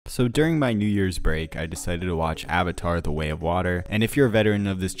So during my New Year's break, I decided to watch Avatar: The Way of Water, and if you're a veteran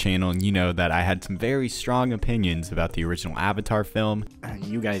of this channel, you know that I had some very strong opinions about the original Avatar film.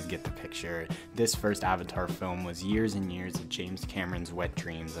 You guys get the picture. This first Avatar film was years and years of James Cameron's wet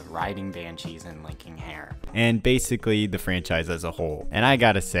dreams of riding banshees and linking hair. And basically the franchise as a whole. And I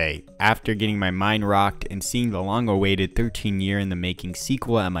gotta say, after getting my mind rocked and seeing the long-awaited 13-year in the making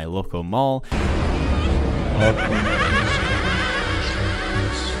sequel at my local mall,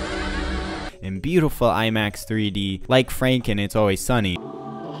 in beautiful IMAX 3D, like Frank and It's Always Sunny,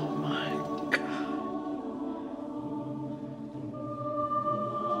 Oh my god.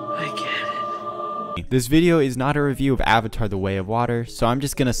 I get it. this video is not a review of Avatar: The Way of Water, so I'm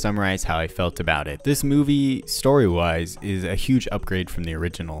just gonna summarize how I felt about it. This movie, story-wise, is a huge upgrade from the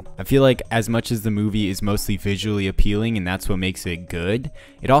original. I feel like as much as the movie is mostly visually appealing and that's what makes it good,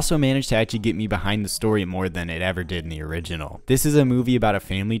 it also managed to actually get me behind the story more than it ever did in the original. This is a movie about a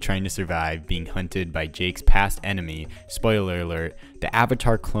family trying to survive being hunted by Jake's past enemy, spoiler alert, the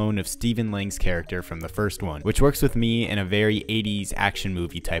Avatar clone of Stephen Lang's character from the first one, which works with me in a very 80s action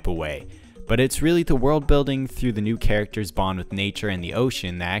movie type of way. But it's really the world building through the new character's bond with nature and the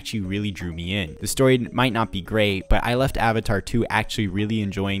ocean that actually really drew me in. The story might not be great, but I left Avatar 2 actually really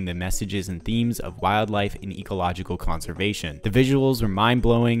enjoying the messages and themes of wildlife and ecological conservation. The visuals were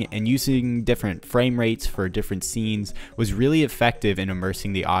mind-blowing, and using different frame rates for different scenes was really effective in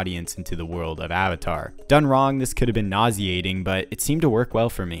immersing the audience into the world of Avatar. Done wrong, this could have been nauseating, but it seemed to work well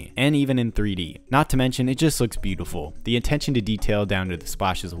for me, and even in 3D. Not to mention, it just looks beautiful. The attention to detail down to the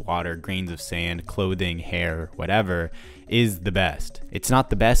splashes of water, grains of sand, clothing, hair, whatever, is the best. It's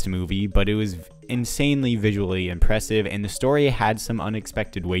not the best movie, but it was insanely visually impressive, and the story had some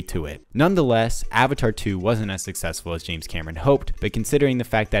unexpected weight to it. Nonetheless, Avatar 2 wasn't as successful as James Cameron hoped, but considering the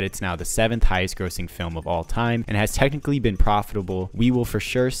fact that it's now the 7th highest grossing film of all time and has technically been profitable, we will for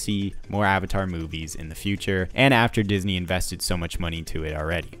sure see more Avatar movies in the future, and after Disney invested so much money into it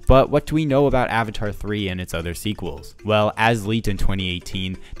already. But what do we know about Avatar 3 and its other sequels? Well, as leaked in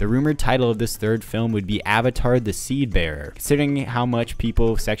 2018, the rumored title of this third film would be Avatar: The Seed Bearer. Considering how much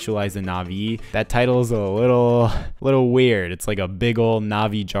people sexualize the Na'vi, that title is a little weird. It's like a big old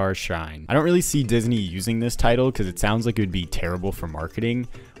Na'vi jar shrine. I don't really see Disney using this title because it sounds like it would be terrible for marketing.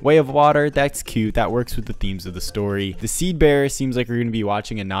 Way of Water, that's cute, that works with the themes of the story. The Seed Bearer seems like we're going to be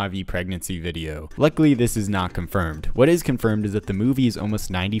watching a Na'vi pregnancy video. Luckily, this is not confirmed. What is confirmed is that the movie is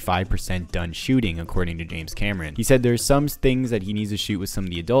almost 95% done shooting, according to James Cameron. He said there's some things that he needs to shoot with some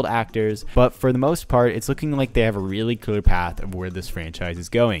of the adult actors, but for the most part, it's looking like they have a really clear path of where this franchise is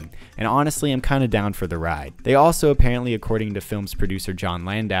going. And honestly, I'm kind of down for the ride. They also apparently, according to film's producer Jon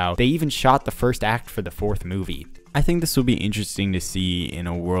Landau, they even shot the first act for the 4th movie. I think this will be interesting to see in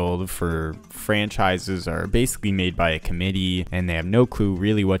a world where franchises are basically made by a committee and they have no clue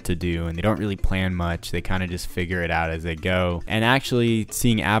really what to do and they don't really plan much. They kind of just figure it out as they go. And actually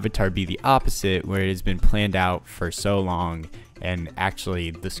seeing Avatar be the opposite, where it has been planned out for so long and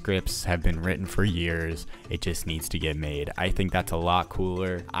actually the scripts have been written for years, it just needs to get made. I think that's a lot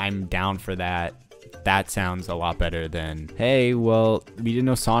cooler. I'm down for that. That sounds a lot better than, hey, well, we didn't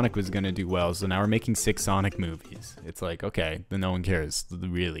know Sonic was going to do well, so now we're making 6 Sonic movies. It's like, okay, then no one cares,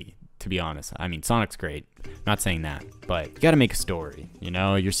 really, to be honest. I mean, Sonic's great. I'm not saying that, but you got to make a story, you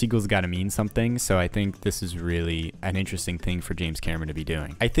know? Your sequel's got to mean something, so I think this is really an interesting thing for James Cameron to be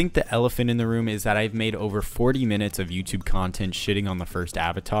doing. I think the elephant in the room is that I've made over 40 minutes of YouTube content shitting on the first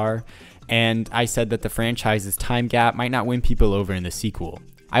Avatar, and I said that the franchise's time gap might not win people over in the sequel.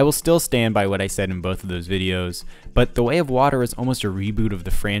 I will still stand by what I said in both of those videos, but The Way of Water is almost a reboot of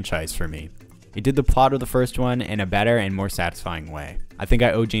the franchise for me. It did the plot of the first one in a better and more satisfying way. I think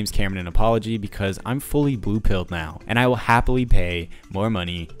I owe James Cameron an apology because I'm fully blue-pilled now, and I will happily pay more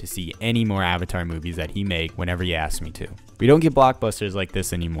money to see any more Avatar movies that he make whenever he asks me to. We don't get blockbusters like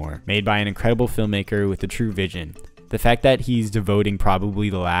this anymore, made by an incredible filmmaker with a true vision. The fact that he's devoting probably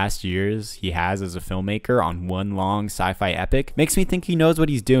the last years he has as a filmmaker on one long sci-fi epic makes me think he knows what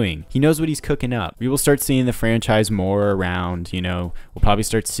he's doing. He knows what he's cooking up. We will start seeing the franchise more around, you know, we'll probably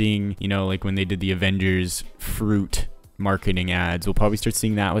start seeing, you know, like when they did the Avengers fruit marketing ads. We'll probably start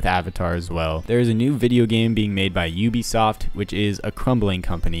seeing that with Avatar as well. There is a new video game being made by Ubisoft, which is a crumbling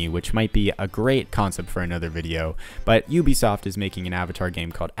company, which might be a great concept for another video, but Ubisoft is making an Avatar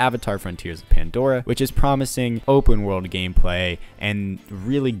game called Avatar: Frontiers of Pandora, which is promising open world gameplay and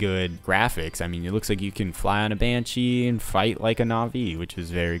really good graphics. I mean, it looks like you can fly on a Banshee and fight like a Na'vi, which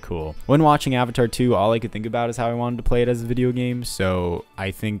is very cool. When watching Avatar 2, all I could think about is how I wanted to play it as a video game, so I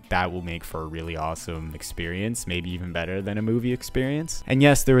think that will make for a really awesome experience, maybe even better than a movie experience. And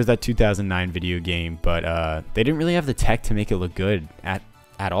yes, there was that 2009 video game, but they didn't really have the tech to make it look good at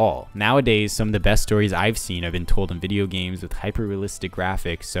at all. Nowadays, some of the best stories I've seen have been told in video games with hyper-realistic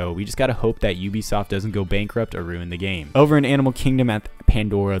graphics, so we just gotta hope that Ubisoft doesn't go bankrupt or ruin the game. Over in Animal Kingdom at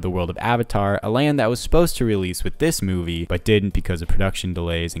Pandora, the world of Avatar, a land that was supposed to release with this movie, but didn't because of production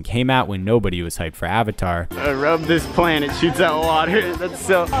delays and came out when nobody was hyped for Avatar. Rub this plant, it shoots out water. That's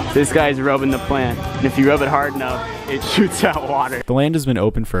so... This guy's rubbing the plant, and if you rub it hard enough, it shoots out water. The land has been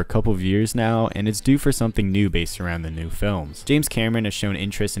open for a couple of years now, and it's due for something new based around the new films. James Cameron has shown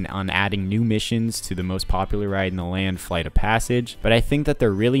interest on adding new missions to the most popular ride in the land, Flight of Passage, but I think that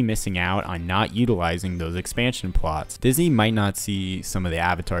they're really missing out on not utilizing those expansion plots. Disney might not see some of the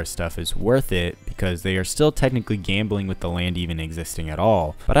Avatar stuff as worth it because they are still technically gambling with the land even existing at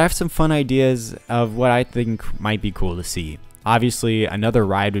all, but I have some fun ideas of what I think might be cool to see. Obviously, another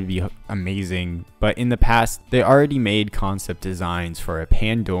ride would be amazing, but in the past, they already made concept designs for a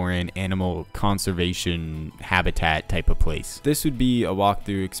Pandoran animal conservation habitat type of place. This would be a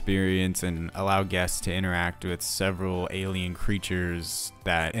walkthrough experience and allow guests to interact with several alien creatures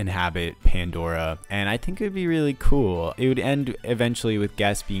that inhabit Pandora, and I think it would be really cool. It would end eventually with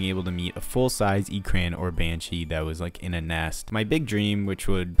guests being able to meet a full-size Ikran or Banshee that was like in a nest. My big dream, which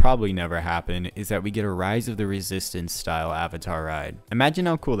would probably never happen, is that we get a Rise of the Resistance style Avatar ride. Imagine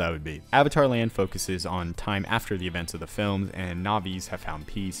how cool that would be. Avatar Land focuses on time after the events of the films, and Na'vis have found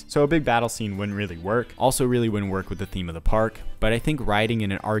peace, so a big battle scene wouldn't really work. Also really wouldn't work with the theme of the park, but I think riding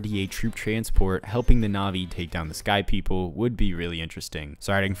in an RDA troop transport helping the Na'vi take down the Sky People would be really interesting.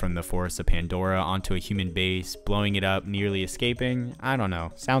 Starting from the forests of Pandora onto a human base, blowing it up, nearly escaping, I don't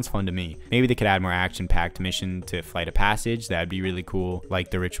know, sounds fun to me. Maybe they could add more action-packed mission to Flight of Passage, that'd be really cool,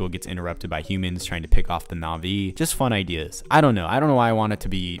 like the ritual gets interrupted by humans trying to pick off the Na'vi. Just fun ideas. I don't know why I want it to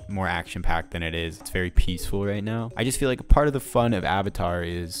be more action-packed than it is. It's very peaceful right now. I just feel like a part of the fun of Avatar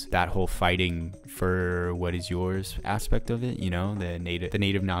is that whole fighting for what is yours aspect of it, you know, the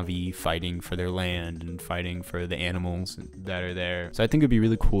native Na'vi fighting for their land and fighting for the animals that are there. So I think it'd be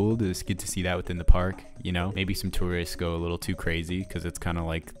really cool to just get to see that within the park, you know. Maybe some tourists go a little too crazy because it's kind of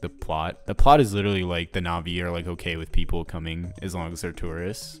like the plot. The plot is literally like the Na'vi are like okay with people coming as long as they're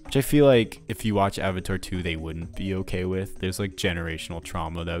tourists, which I feel like if you watch Avatar 2 they wouldn't be okay with. There's like generational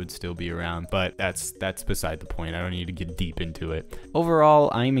trauma that would still be around, but that's beside the point. I don't need to get deep into it.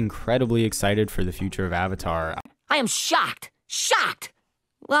 Overall, I'm incredibly excited for the future of Avatar. I am shocked. Shocked!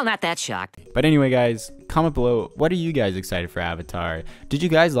 Well, not that shocked. But anyway, guys, comment below, what are you guys excited for Avatar? Did you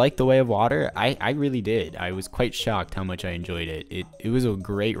guys like The Way of Water? I really did. I was quite shocked how much I enjoyed it. It was a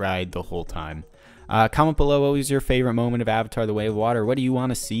great ride the whole time. Comment below, what was your favorite moment of Avatar The Way of Water? What do you want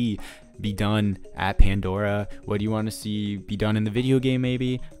to see be done at Pandora? What do you want to see be done in the video game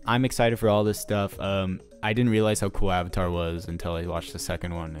maybe? I'm excited for all this stuff. I didn't realize how cool Avatar was until I watched the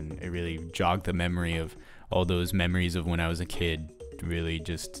second one, and it really jogged the memory of all those memories of when I was a kid. Really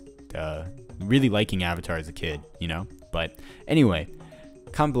just really liking Avatar as a kid, you know. But anyway,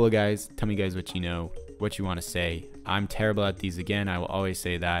 comment below, guys. Tell me, guys, what you know, what you want to say. I'm terrible at these again. I will always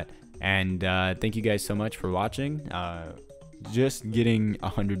say that. And thank you guys so much for watching. Just getting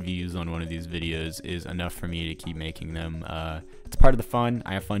 100 views on one of these videos is enough for me to keep making them. It's part of the fun.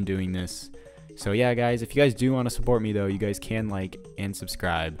 I have fun doing this. So yeah, guys, if you guys do want to support me though, you guys can like and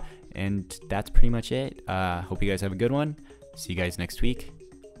subscribe. And that's pretty much it. Hope you guys have a good one. See you guys next week.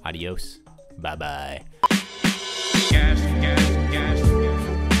 Adios. Bye-bye.